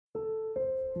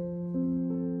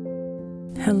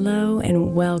Hello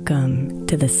and welcome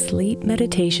to the Sleep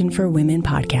Meditation for Women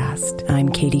podcast. I'm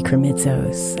Katie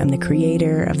Kremitzos. I'm the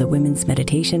creator of the Women's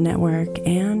Meditation Network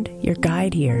and your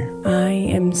guide here. I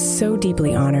am so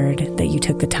deeply honored that you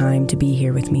took the time to be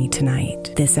here with me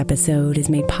tonight. This episode is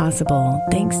made possible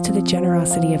thanks to the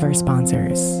generosity of our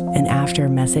sponsors. And after a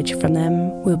message from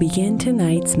them, we'll begin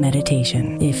tonight's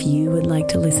meditation. If you would like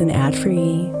to listen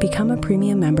ad-free, become a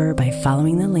premium member by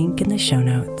following the link in the show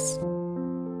notes.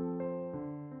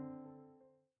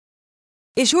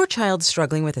 Is your child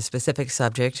struggling with a specific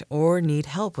subject or need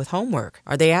help with homework?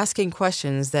 Are they asking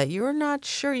questions that you're not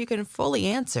sure you can fully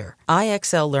answer?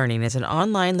 IXL Learning is an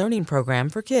online learning program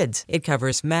for kids. It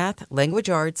covers math, language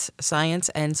arts, science,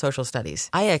 and social studies.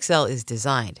 IXL is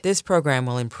designed. This program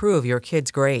will improve your kids'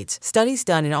 grades. Studies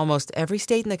done in almost every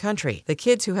state in the country. The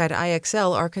kids who had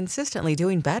IXL are consistently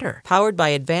doing better. Powered by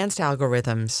advanced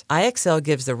algorithms, IXL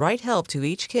gives the right help to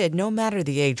each kid no matter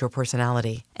the age or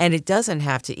personality. And it doesn't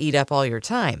have to eat up all your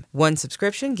time. One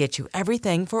subscription gets you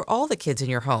everything for all the kids in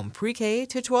your home, pre-K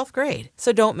to 12th grade.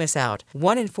 So don't miss out.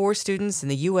 1 in 4 students in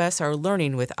the U.S. are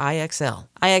learning with IXL.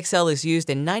 IXL is used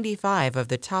in 95 of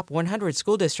the top 100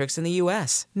 school districts in the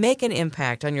U.S. Make an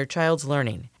impact on your child's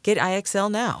learning. Get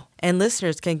IXL now. And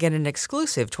listeners can get an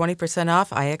exclusive 20% off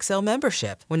IXL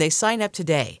membership when they sign up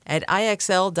today at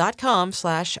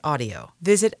IXL.com/audio.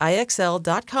 Visit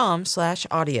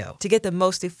IXL.com/audio to get the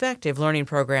most effective learning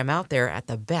program out there at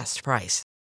the best price.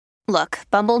 Look,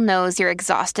 Bumble knows you're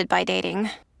exhausted by dating.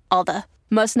 All the,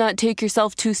 must not take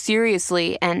yourself too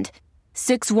seriously, and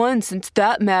 6'1" since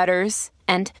that matters,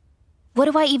 and what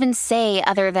do I even say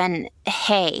other than,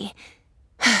 hey?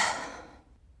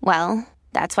 Well,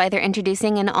 that's why they're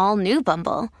introducing an all-new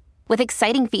Bumble, with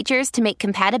exciting features to make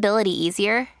compatibility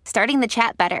easier, starting the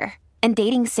chat better, and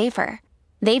dating safer.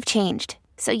 They've changed,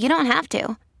 so you don't have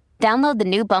to. Download the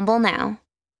new Bumble now.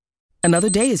 Another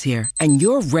day is here, and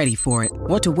you're ready for it.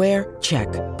 What to wear? Check.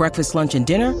 Breakfast, lunch, and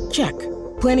dinner? Check.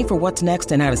 Planning for what's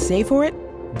next and how to save for it?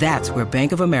 That's where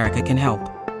Bank of America can help.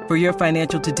 For your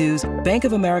financial to-dos, Bank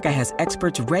of America has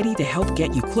experts ready to help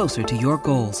get you closer to your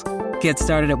goals. Get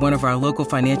started at one of our local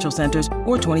financial centers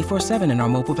or 24/7 in our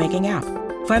mobile banking app.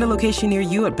 Find a location near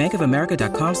you at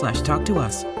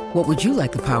bankofamerica.com/talktous. What would you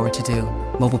like the power to do?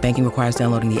 Mobile banking requires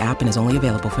downloading the app and is only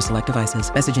available for select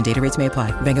devices. Message and data rates may apply.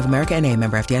 Bank of America N.A.,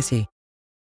 member FDIC.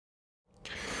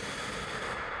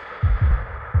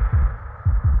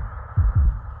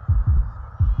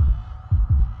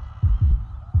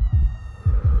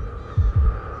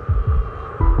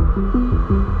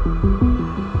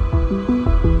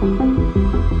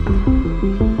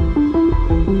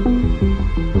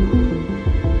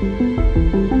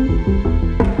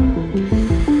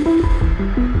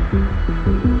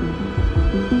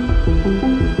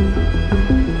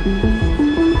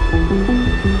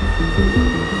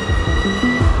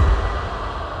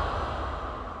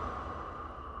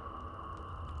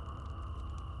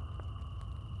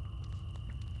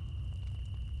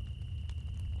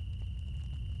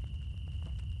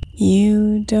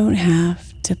 You don't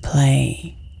have to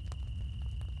play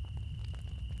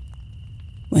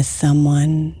with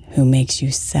someone who makes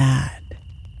you sad.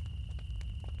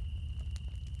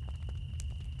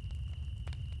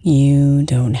 You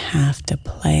don't have to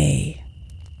play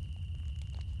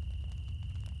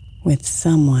with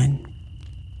someone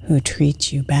who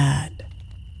treats you bad.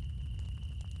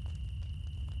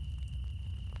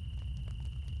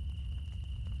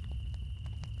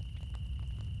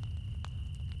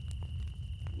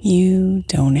 You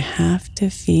don't have to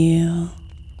feel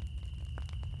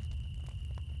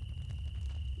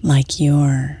like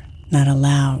you're not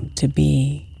allowed to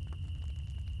be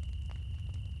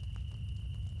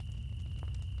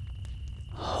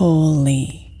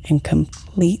wholly and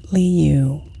completely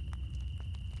you,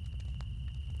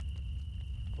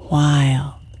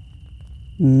 wild,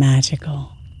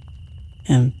 magical,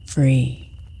 and free.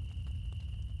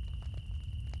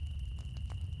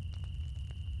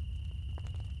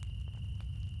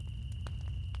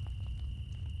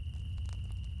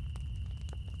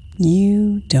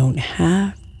 You don't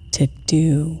have to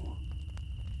do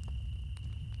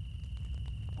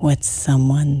what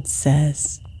someone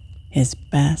says is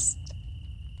best.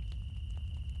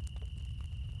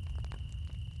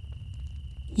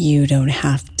 You don't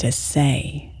have to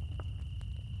say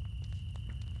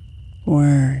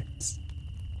words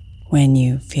when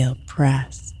you feel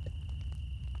pressed.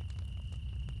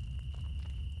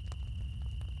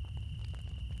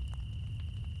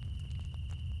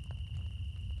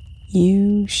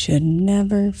 You should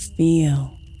never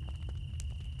feel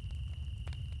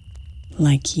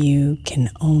like you can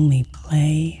only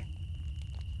play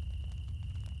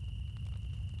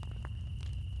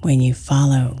when you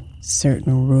follow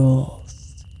certain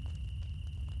rules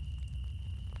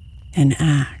and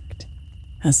act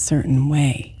a certain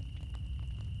way.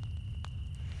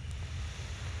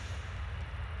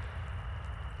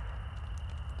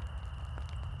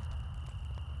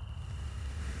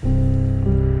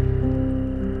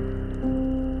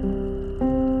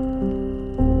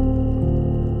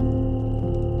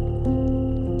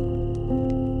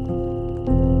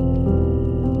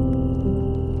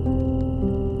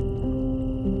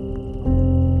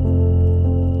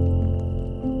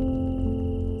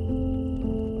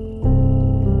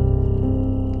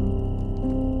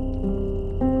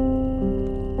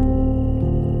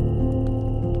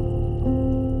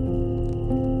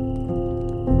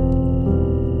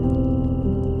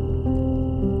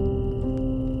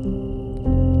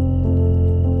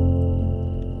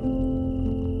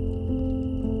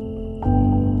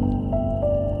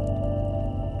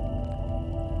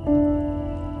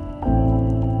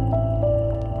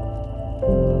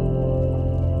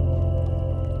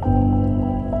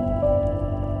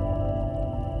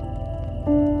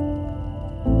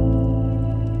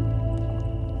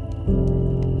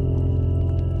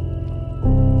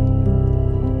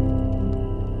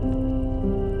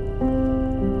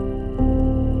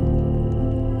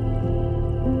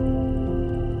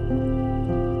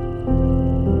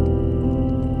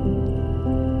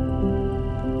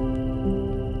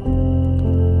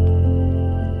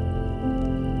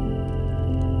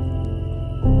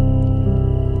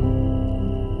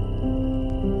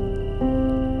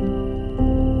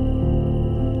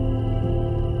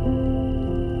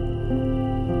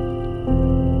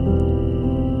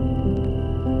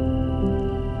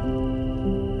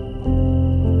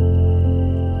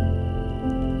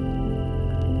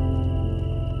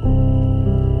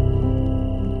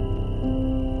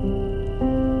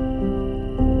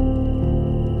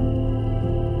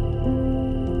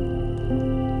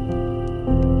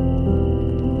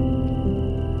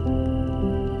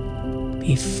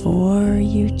 Before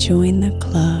you join the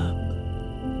club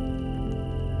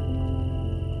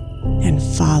and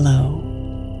follow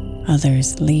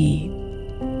others' lead,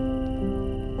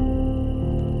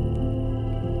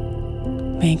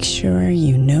 make sure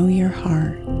you know your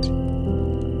heart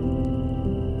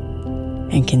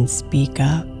and can speak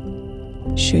up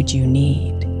should you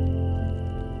need.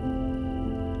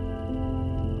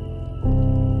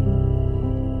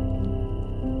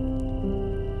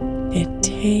 It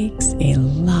takes a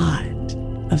lot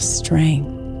of strength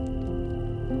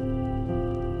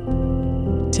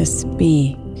to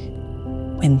speak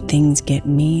when things get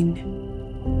mean,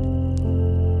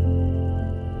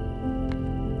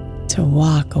 to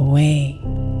walk away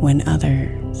when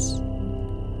others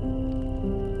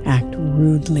act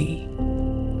rudely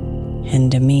and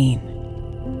demean.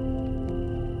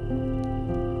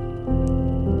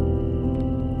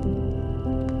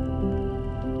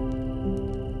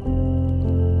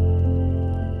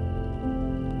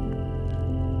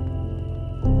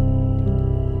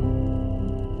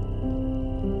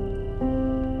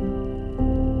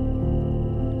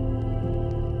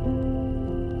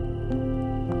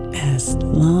 As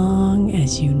long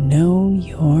as you know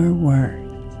your worth,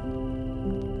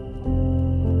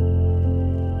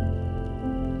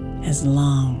 as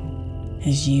long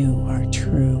as you are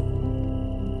true,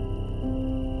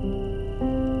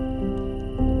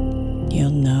 you'll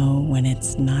know when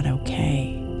it's not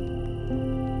okay.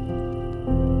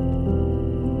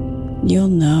 You'll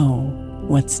know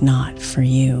what's not for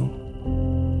you.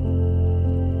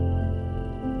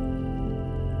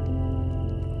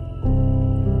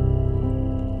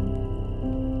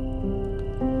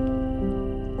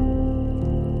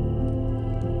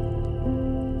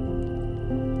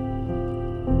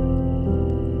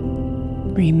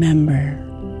 Remember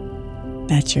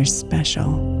that you're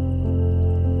special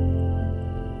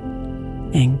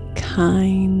and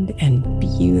kind and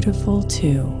beautiful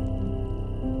too.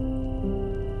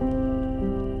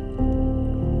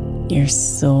 Your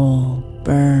soul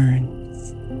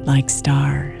burns like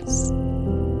stars.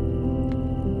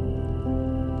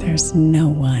 There's no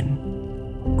one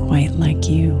quite like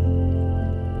you.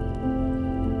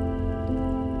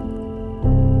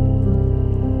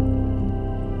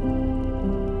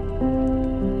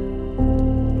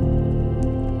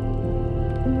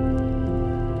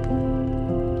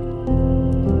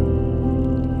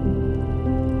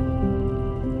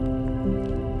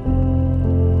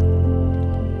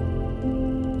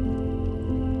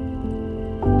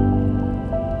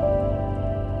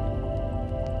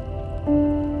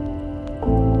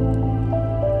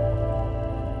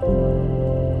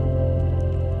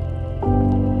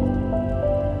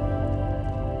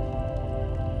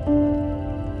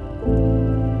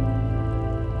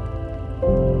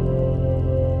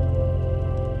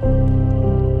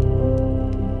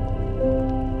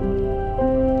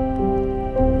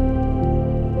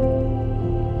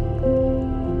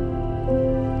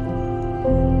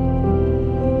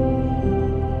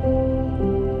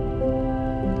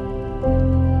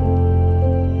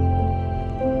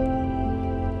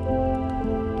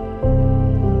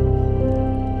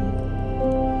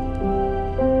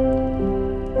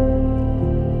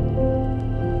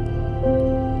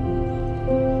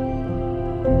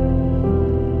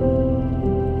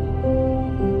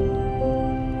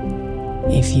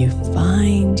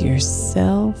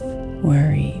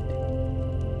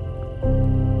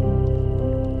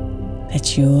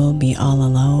 that you'll be all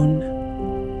alone,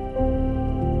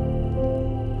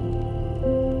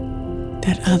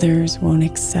 that others won't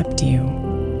accept you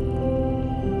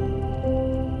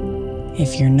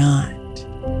if you're not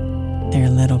their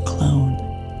little clone.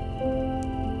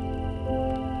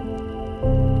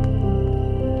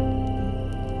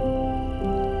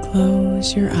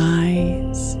 Close your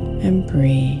eyes and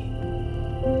breathe,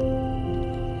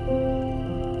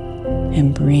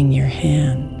 and bring your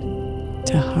hand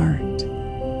to heart.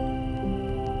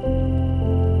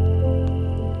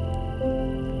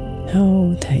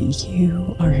 Know that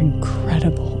you are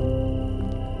incredible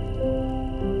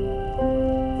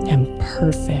and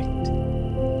perfect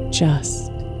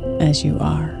just as you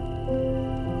are.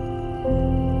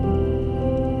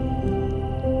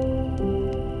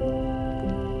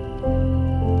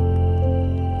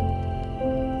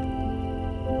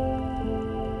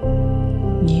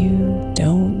 You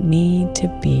don't need to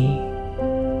be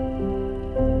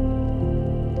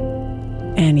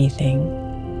anything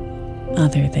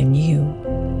other than you.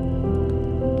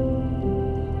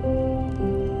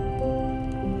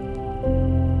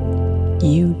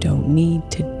 You don't need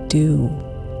to do.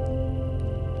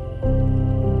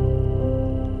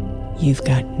 You've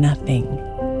got nothing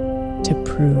to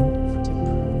prove.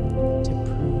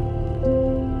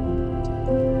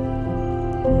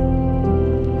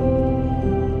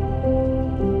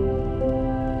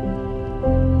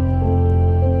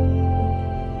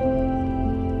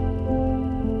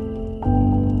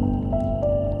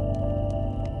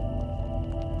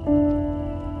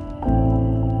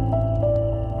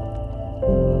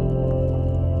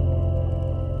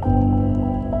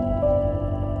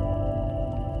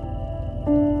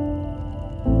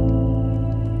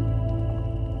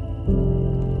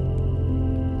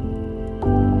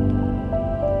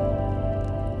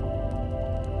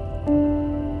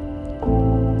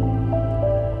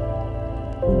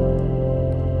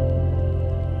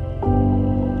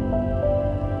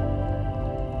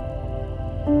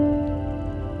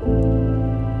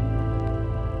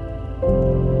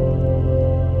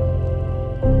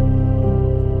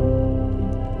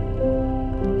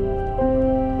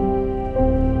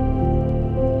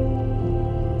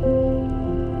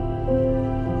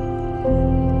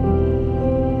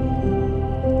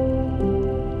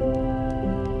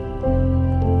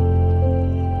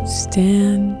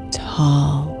 Stand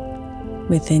tall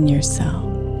within yourself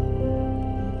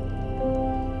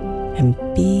and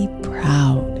be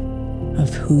proud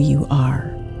of who you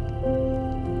are.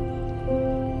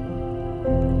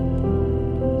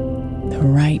 The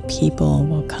right people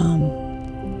will come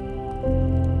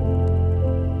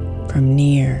from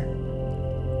near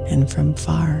and from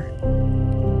far.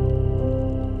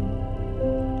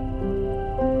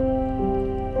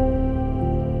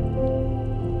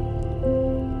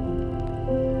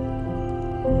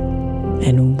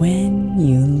 And when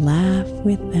you laugh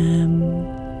with them,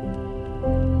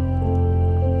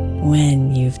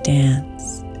 when you've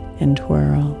danced and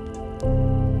twirled,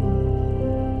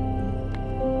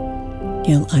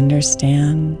 you'll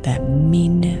understand that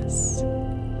meanness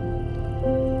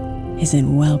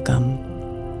isn't welcome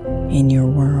in your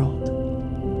world.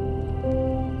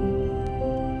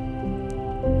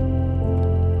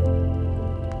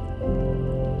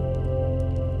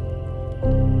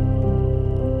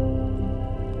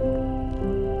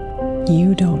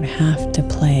 You don't have to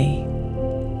play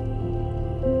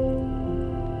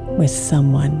with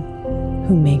someone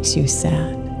who makes you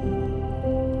sad.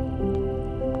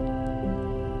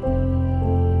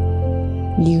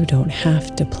 You don't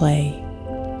have to play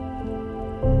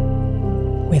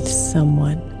with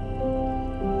someone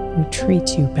who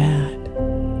treats you bad.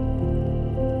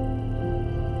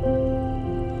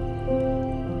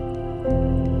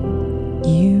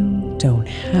 You don't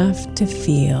have to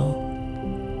feel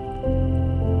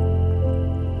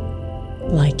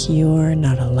like you're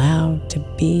not allowed to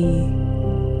be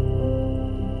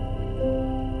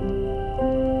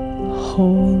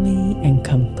wholly and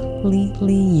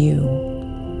completely you,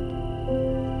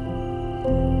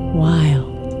 wild,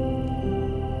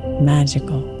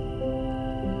 magical,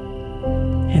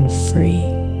 and free.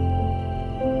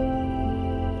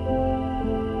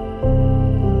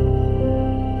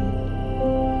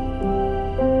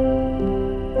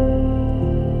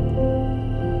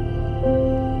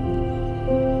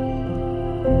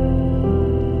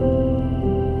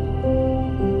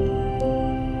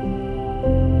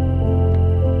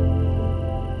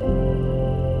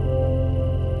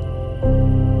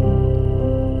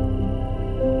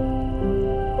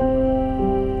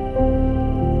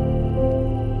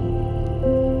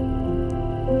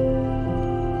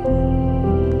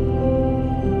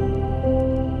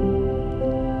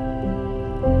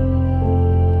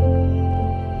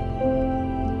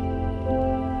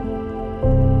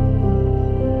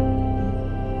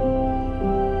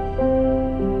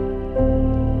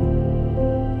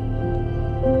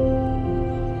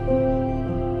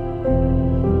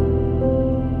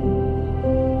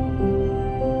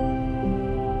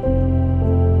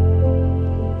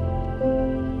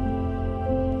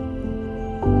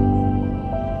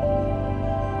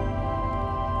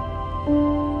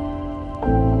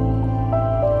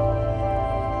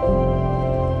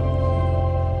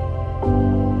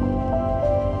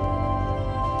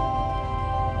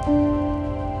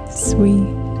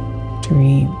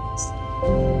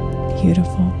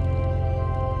 beautiful.